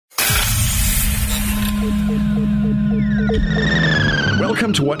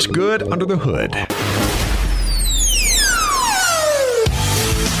Welcome to What's Good Under the Hood.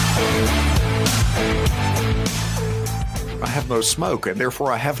 I have no smoke, and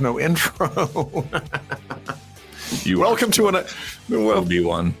therefore I have no intro. Welcome to Will be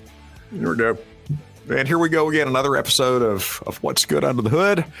one. Here we go. And here we go again, another episode of What's Good Under the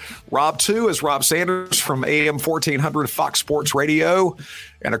Hood. Rob 2 is Rob Sanders from AM 1400 Fox Sports Radio.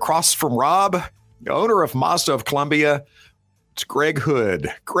 And across from Rob, the owner of Mazda of Columbia, it's Greg Hood.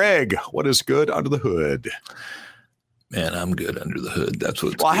 Greg, what is good under the hood? Man, I'm good under the hood. That's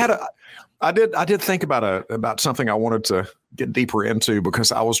what. Well, I did think about something I wanted to get deeper into,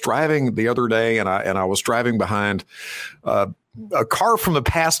 because I was driving the other day and I was driving behind a car from the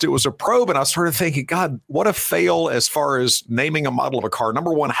past. It was a Probe, and I started thinking, God, what a fail as far as naming a model of a car.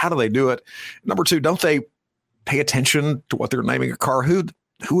 Number one, how do they do it? Number two, don't they pay attention to what they're naming a car? Who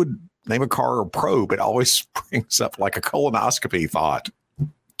would name a car a Probe? It always brings up like a colonoscopy thought.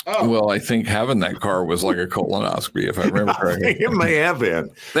 Oh. Well, I think having that car was like a colonoscopy, if I remember correctly. It may have been.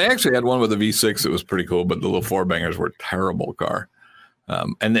 They actually had one with a V6 that was pretty cool, but the little four bangers were a terrible car.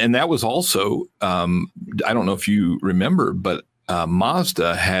 And that was also, I don't know if you remember, but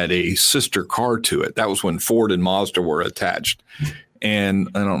Mazda had a sister car to it. That was when Ford and Mazda were attached. And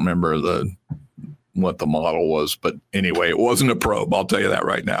I don't remember what the model was, but anyway, it wasn't a Probe. I'll tell you that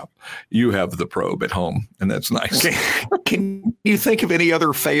right now. You have the Probe at home, and that's nice. Can you think of any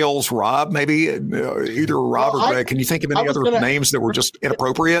other fails, Rob? Maybe either Rob or Greg. Can you think of any other names that were just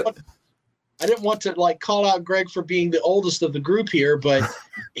inappropriate? I didn't want to call out Greg for being the oldest of the group here, but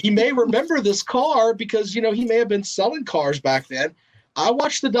he may remember this car because, he may have been selling cars back then. I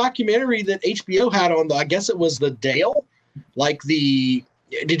watched the documentary that HBO had on I guess it was the Dale,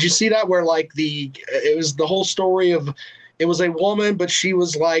 did you see that where it was the whole story of, it was a woman, but she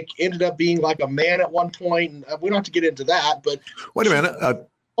was ended up being a man at one point. And we don't have to get into that, but wait a minute.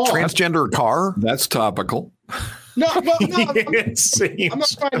 Transgender car? That's topical. No, I'm not trying to get sick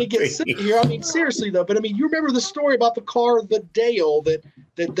here. I mean, seriously though, but you remember the story about the car, the Dale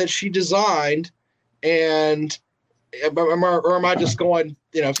that she designed, and or am I just going,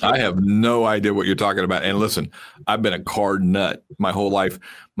 I have no idea what you're talking about. And listen, I've been a car nut my whole life.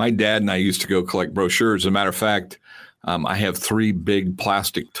 My dad and I used to go collect brochures. As a matter of fact, I have 3 big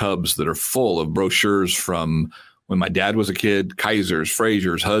plastic tubs that are full of brochures from when my dad was a kid: Kaisers,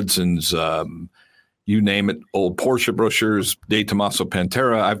 Frasers, Hudson's, you name it, old Porsche brochures, De Tomaso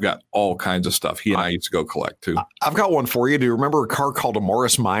Pantera. I've got all kinds of stuff. He and I used to go collect too. I've got one for you. Do you remember a car called a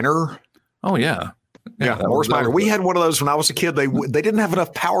Morris Minor? Oh, yeah. Yeah, Morris Minor. We had one of those when I was a kid. They didn't have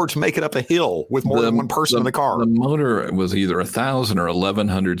enough power to make it up a hill with more than one person in the car. The motor was either 1,000 or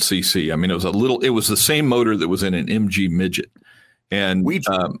 1,100 cc. I mean, it was the same motor that was in an MG Midget, and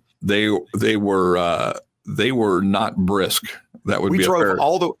they were not brisk. That would be they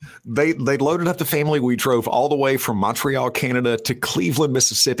loaded up the family. We drove all the way from Montreal, Canada to Cleveland,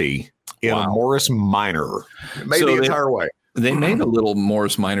 Mississippi in a Morris Minor. Made the entire way. They made a little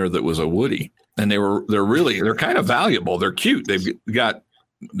Morris Minor that was a Woody. And they're kind of valuable. They're cute. Don't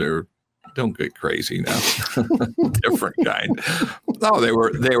get crazy now. Different kind. No, they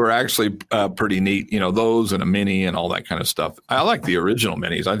were actually pretty neat. Those and a Mini and all that kind of stuff. I like the original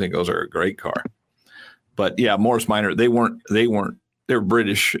Minis. I think those are a great car. But yeah, Morris Minor. They're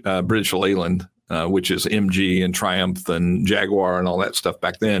British Leyland, which is MG and Triumph and Jaguar and all that stuff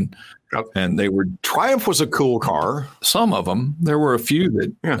back then. And Triumph was a cool car. Some of them. There were a few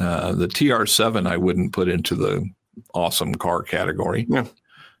that the TR7 I wouldn't put into the awesome car category. Yeah.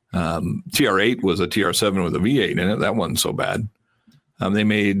 TR8 was a TR7 with a V8 in it. That wasn't so bad. They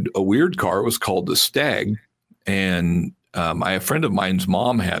made a weird car. It was called the Stag, and a friend of mine's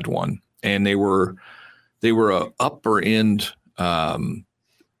mom had one, and they were a upper end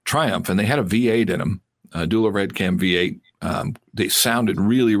Triumph, and they had a V8 in them, a dual overhead cam V8. They sounded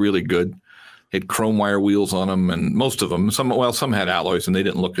really, really good. They had chrome wire wheels on them, and most of them, some had alloys, and they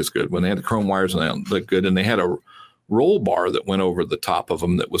didn't look as good. When they had the chrome wires, and they didn't look good, and they had a roll bar that went over the top of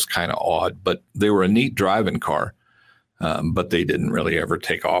them that was kind of odd, but they were a neat driving car. But they didn't really ever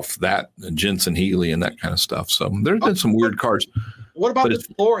take off that, Jensen Healy and that kind of stuff. So there's been some weird cars. What about the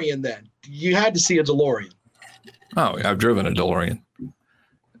DeLorean then? You had to see a DeLorean. Oh, I've driven a DeLorean.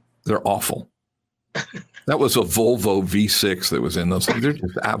 They're awful. That was a Volvo V6 that was in those. They're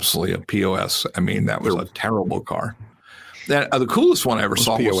just absolutely a POS. I mean, that was a terrible car. The coolest one I ever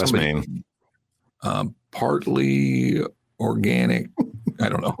saw was somebody, partly organic. I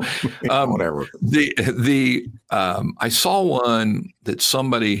don't know. Whatever. I saw one that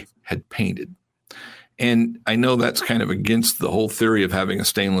somebody had painted, and I know that's kind of against the whole theory of having a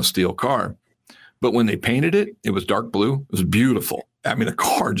stainless steel car. But when they painted it, it was dark blue. It was beautiful. I mean, the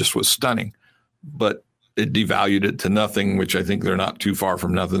car just was stunning, but it devalued it to nothing, which I think they're not too far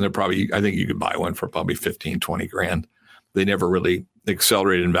from nothing. I think you could buy one for probably 15, 20 grand. They never really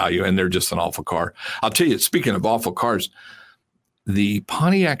accelerated in value, and they're just an awful car. I'll tell you, speaking of awful cars, the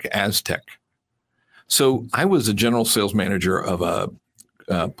Pontiac Aztek. So I was a general sales manager of a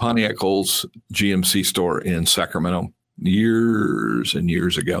Pontiac Olds GMC store in Sacramento years and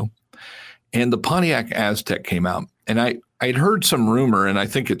years ago. And the Pontiac Aztek came out, and I'd heard some rumor, and I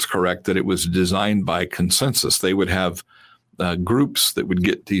think it's correct, that it was designed by Consensus. They would have groups that would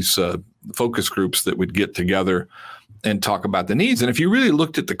get these focus groups that would get together and talk about the needs. And if you really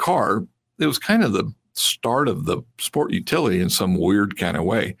looked at the car, it was kind of the start of the sport utility in some weird kind of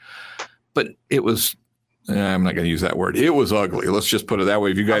way. But it was, I'm not going to use that word. It was ugly. Let's just put it that way.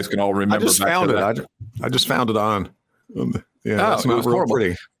 If you guys can all remember. I just found it. I just found it on. Yeah, it's not real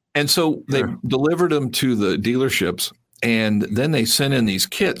pretty. And so they delivered them to the dealerships, and then they sent in these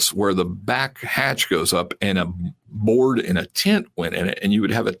kits where the back hatch goes up and a board and a tent went in it, and you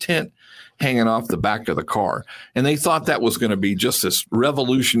would have a tent hanging off the back of the car. And they thought that was going to be just this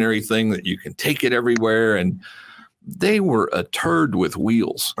revolutionary thing that you can take it everywhere. And they were a turd with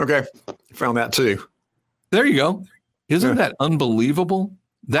wheels. Okay. Found that too. There you go. Isn't that unbelievable?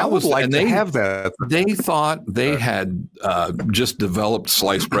 That was like they have that. They thought they had just developed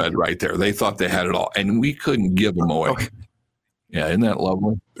sliced bread right there. They thought they had it all, and we couldn't give them away. Okay. Yeah, isn't that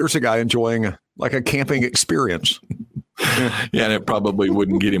lovely? There's a guy enjoying like a camping experience. Yeah, and it probably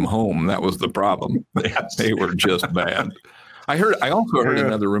wouldn't get him home. That was the problem. They were just bad. I also heard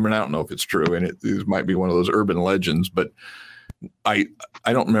another rumor, and I don't know if it's true, and it might be one of those urban legends, but I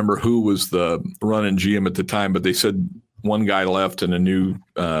don't remember who was the running GM at the time, but they said one guy left and a new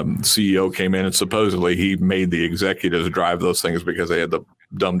CEO came in, and supposedly he made the executives drive those things because they had the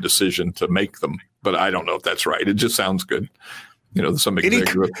dumb decision to make them. But I don't know if that's right. It just sounds good. You know, some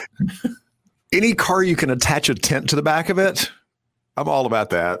executive. Any car you can attach a tent to the back of it, I'm all about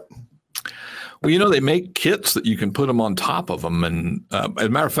that. Well, you know, they make kits that you can put them on top of them. And as a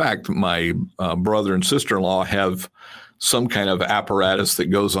matter of fact, my brother and sister-in-law have some kind of apparatus that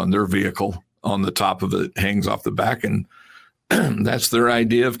goes on their vehicle on the top of it, hangs off the back. And that's their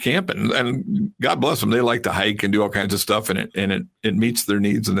idea of camping. And God bless them. They like to hike and do all kinds of stuff, and it meets their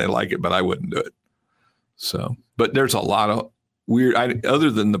needs and they like it, but I wouldn't do it. So, but there's a lot of weird, other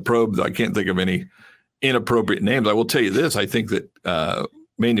than the Probe, I can't think of any inappropriate names. I will tell you this. I think that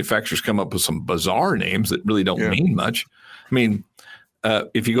manufacturers come up with some bizarre names that really don't mean much. I mean,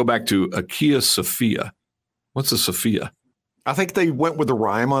 if you go back to a Kia Sophia, what's a Sophia? I think they went with the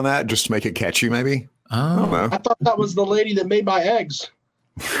rhyme on that just to make it catchy, maybe. I don't know. I thought that was the lady that made my eggs.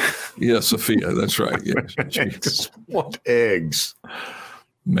 Yeah, Sophia. That's right. Yeah. What eggs?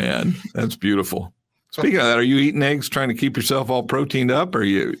 Man, that's beautiful. Speaking of that, are you eating eggs, trying to keep yourself all proteined up? Or are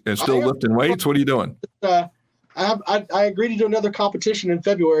you still lifting weights? What are you doing? I agreed to do another competition in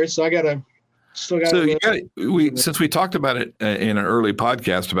February, so I gotta. Since we talked about it in an early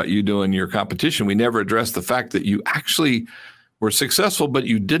podcast about you doing your competition, we never addressed the fact that you actually were successful, but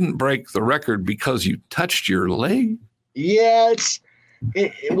you didn't break the record because you touched your leg. Yeah,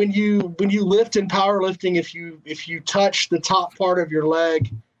 when you lift in powerlifting, if you touch the top part of your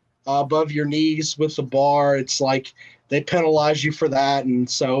leg above your knees with the bar, it's like they penalize you for that, and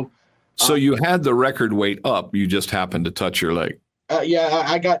so. So you had the record weight up, you just happened to touch your leg. Yeah,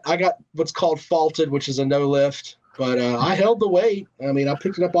 I got what's called faulted, which is a no lift, but I held the weight. I mean, I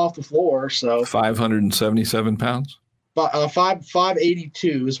picked it up off the floor. So 577 pounds.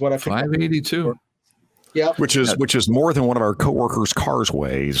 582 is what I picked 582. Yeah, which is more than one of our coworkers' cars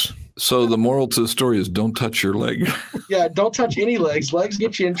weighs. So the moral to the story is don't touch your leg. Yeah, don't touch any legs. Legs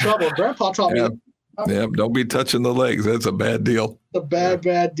get you in trouble. Grandpa taught me. Yeah, don't be touching the legs. That's a bad deal. A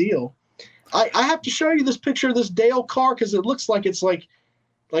bad deal. I have to show you this picture of this Dale car because it looks like it's like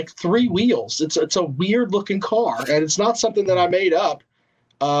three wheels. It's a weird looking car, and it's not something that I made up.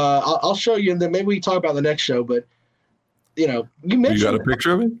 I'll show you, and then maybe we can talk about the next show. But you know, you mentioned. You got a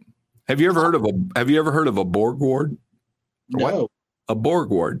picture of it? Have you ever heard of a Borg Ward? No. What? A Borg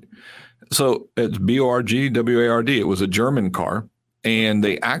Ward. So it's BORGWARD. It was a German car, and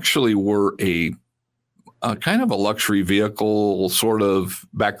they actually were a kind of a luxury vehicle, sort of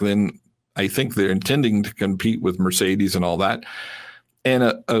back then. I think they're intending to compete with Mercedes and all that. And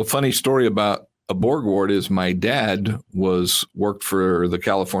a funny story about a Borg Ward is my dad worked for the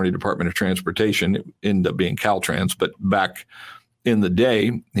California Department of Transportation. It ended up being Caltrans, but back in the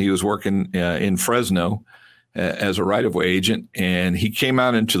day, he was working in Fresno as a right-of-way agent, and he came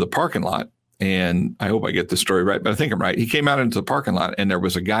out into the parking lot. And I hope I get this story right, but I think I'm right. He came out into the parking lot, and there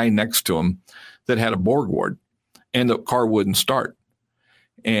was a guy next to him that had a Borg Ward, and the car wouldn't start.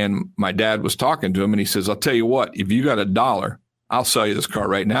 And my dad was talking to him, and he says, "I'll tell you what, if you got $1, I'll sell you this car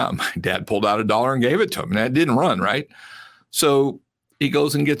right now." My dad pulled out $1 and gave it to him, and that didn't run, right? So he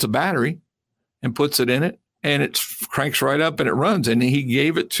goes and gets a battery and puts it in it, and it cranks right up and it runs. And he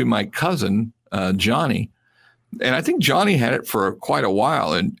gave it to my cousin, Johnny. And I think Johnny had it for quite a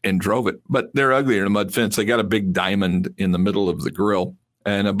while and drove it, but they're uglier than a mud fence. They got a big diamond in the middle of the grill.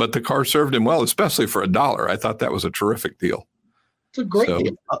 And but the car served him well, especially for $1. I thought that was a terrific deal. It's a great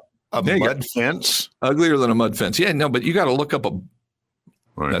deal. A mud fence? Uglier than a mud fence. Yeah, no, but you got to look up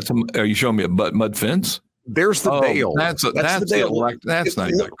Right. Are you showing me a mud fence? There's the Dale. That's the Dale. That's not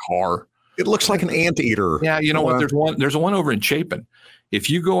even a car. It looks like an anteater. Yeah, you know what? There's one over in Chapin. If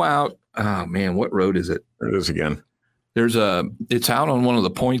you go out, oh man, what road is it? There it is again. It's out on one of the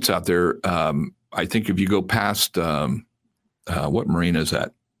points out there. I think if you go past, what marina is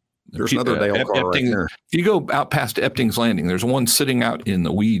that? There's another Dale car right there. If you go out past Epting's Landing, there's one sitting out in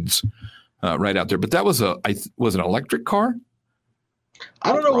the weeds right out there. But that was was an electric car?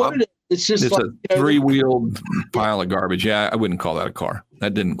 I don't know what it is. It's just it's like a three-wheeled pile of garbage. Yeah, I wouldn't call that a car.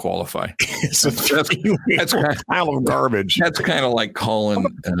 That didn't qualify. It's that's kind of pile of garbage. That's kind of like calling.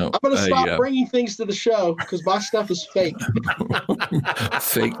 I'm going to stop bringing things to the show because my stuff is fake.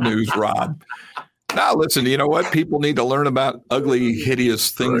 Fake news, Rob. Now, listen, you know what? People need to learn about ugly,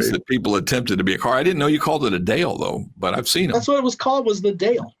 hideous things that people attempted to be a car. I didn't know you called it a Dale, though, but I've seen them. That's what it was called, was the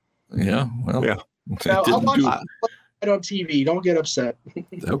Dale. Yeah, well, yeah. Now, I'll watch it on TV. Don't get upset.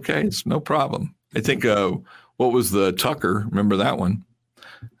 Okay, it's no problem. I think, what was the Tucker? Remember that one?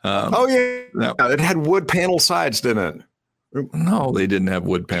 It had wood panel sides, didn't it? No, they didn't have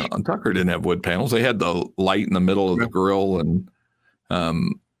wood panel. Tucker didn't have wood panels. They had the light in the middle of the grill and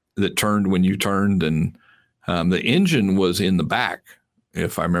that turned when you turned, and the engine was in the back,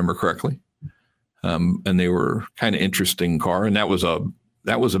 if I remember correctly. And they were kind of interesting car, and that was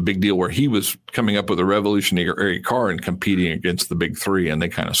a big deal where he was coming up with a revolutionary car and competing against the big three, and they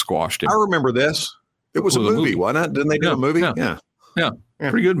kind of squashed him. I remember this. It was a movie, wasn't it? Didn't they do a movie? Yeah.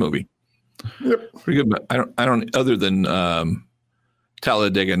 Pretty good movie. Yep. Pretty good. But I don't. Other than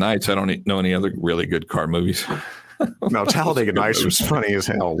Talladega Nights, I don't know any other really good car movies. No, Talladega Nights was funny as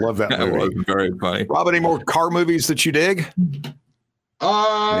hell. Love that movie. It was very funny. Rob, any more car movies that you dig?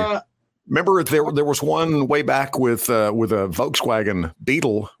 Remember there was one way back with a Volkswagen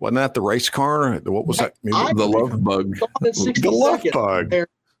Beetle, wasn't that the race car? What was that? The Love Bug. The Love Bug.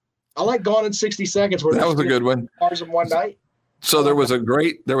 I like Gone in 60 Seconds. Where that was a good one. Cars in one night. So there was a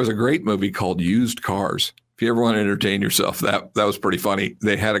great movie called Used Cars. If you ever want to entertain yourself, that was pretty funny.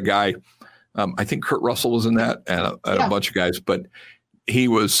 They had a guy, I think Kurt Russell was in that, and a bunch of guys, but they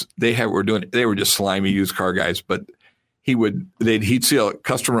were just slimy used car guys, but he'd see a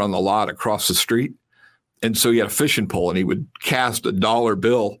customer on the lot across the street. And so he had a fishing pole, and he would cast a dollar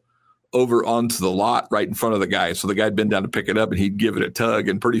bill over onto the lot right in front of the guy. So the guy'd been down to pick it up, and he'd give it a tug,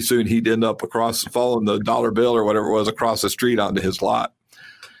 and pretty soon he'd end up following the dollar bill or whatever it was across the street onto his lot.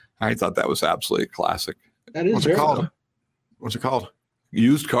 I thought that was absolutely classic. That is What's it called? What's it called?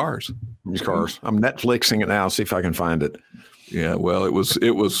 Used Cars. Used Cars. I'm Netflixing it now. See if I can find it. Yeah, well, it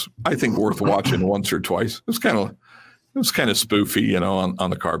was I think worth watching once or twice. It was kind of spoofy, on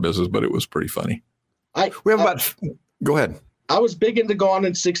the car business, but it was pretty funny. Go ahead. I was big into Gone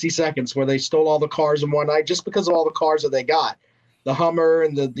in 60 Seconds, where they stole all the cars in one night just because of all the cars that they got. The Hummer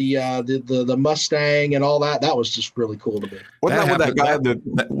and the Mustang and all that. That was just really cool to me. Wasn't that with that guy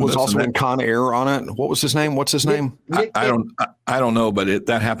that was also in Con Air on it? What was his name? What's his name? I don't know, but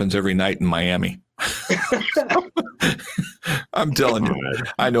that happens every night in Miami. I'm telling you.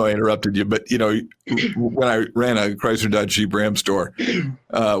 I know I interrupted you, but when I ran a Chrysler Dodge Jeep Ram store,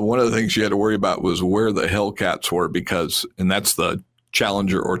 one of the things you had to worry about was where the Hellcats were, and that's the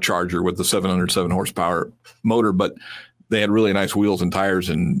Challenger or Charger with the 707 horsepower motor, but they had really nice wheels and tires,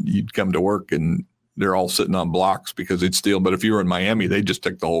 and you'd come to work and they're all sitting on blocks because they'd steal. But if you were in Miami, they'd just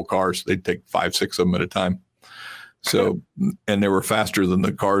take the whole cars. They'd take 5, 6 of them at a time. So, and they were faster than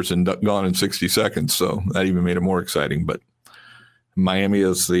the cars in Gone in 60 Seconds. So that even made it more exciting. But Miami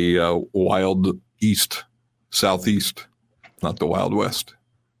is the wild east, southeast, not the Wild West.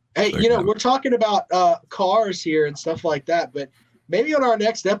 Hey, we're talking about cars here and stuff like that, but maybe on our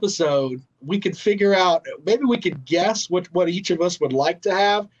next episode, we could figure out, maybe we could guess what each of us would like to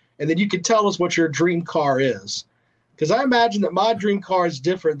have, and then you could tell us what your dream car is. Because I imagine that my dream car is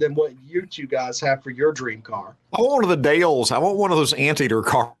different than what you two guys have for your dream car. I want one of the Dales. I want one of those anteater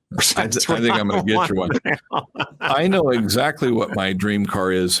cars. I think I'm going to get you one. I know exactly what my dream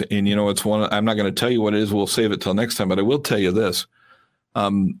car is. And it's one, I'm not going to tell you what it is. We'll save it till next time, but I will tell you this.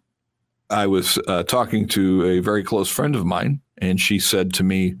 I was talking to a very close friend of mine, and she said to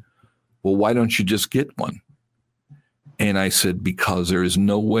me, well, why don't you just get one? And I said, because there is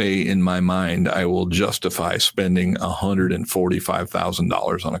no way in my mind I will justify spending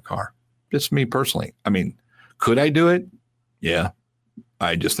 $145,000 on a car. Just me personally. I mean, could I do it? Yeah.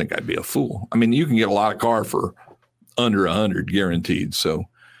 I just think I'd be a fool. I mean, you can get a lot of car for under 100 guaranteed. So,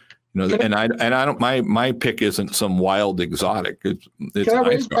 and I don't, my pick isn't some wild exotic. It's can I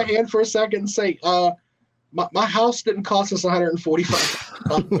raise my hand for a second and say, my house didn't cost us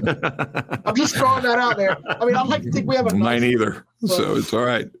 $145,000. I'm just throwing that out there. I mean, I like to think we have a mine either, so it's all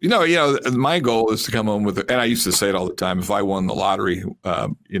right. My goal is to come home with, and I used to say it all the time. If I won the lottery,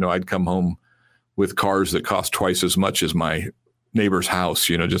 I'd come home with cars that cost twice as much as my neighbor's house,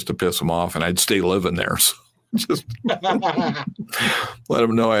 just to piss them off, and I'd stay living there. So just let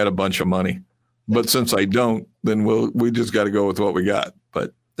them know I had a bunch of money. But since I don't, then we just got to go with what we got.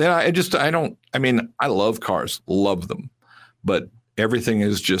 But then I love cars, love them, but everything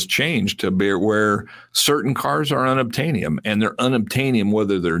has just changed to where certain cars are unobtainium, and they're unobtainium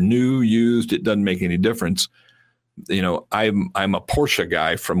whether they're new, used. It doesn't make any difference. I'm a Porsche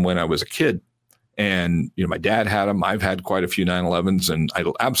guy from when I was a kid, and my dad had them. I've had quite a few 911s, and I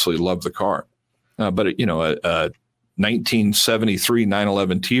absolutely love the car. But a 1973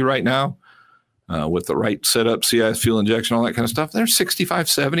 911T right now, with the right setup, CIS fuel injection, all that kind of stuff, they're $65,000,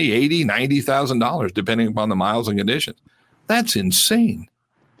 $70,000, $80,000, $90,000, depending upon the miles and conditions. That's insane.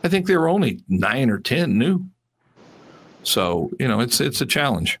 I think they were only 9 or 10 new. So, it's a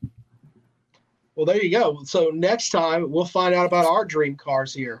challenge. Well, there you go. So next time we'll find out about our dream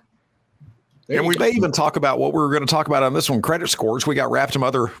cars here. And we may even talk about what we were going to talk about on this one, credit scores. We got wrapped in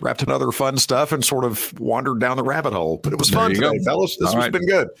other fun stuff and sort of wandered down the rabbit hole. But it was fun today, fellas. This has been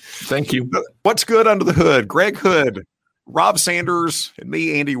good. Thank you. What's good under the hood? Greg Hood, Rob Sanders, and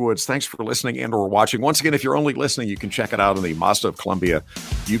me, Andy Woods. Thanks for listening and or watching. Once again, if you're only listening, you can check it out on the Mazda of Columbia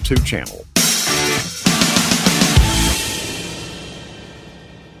YouTube channel.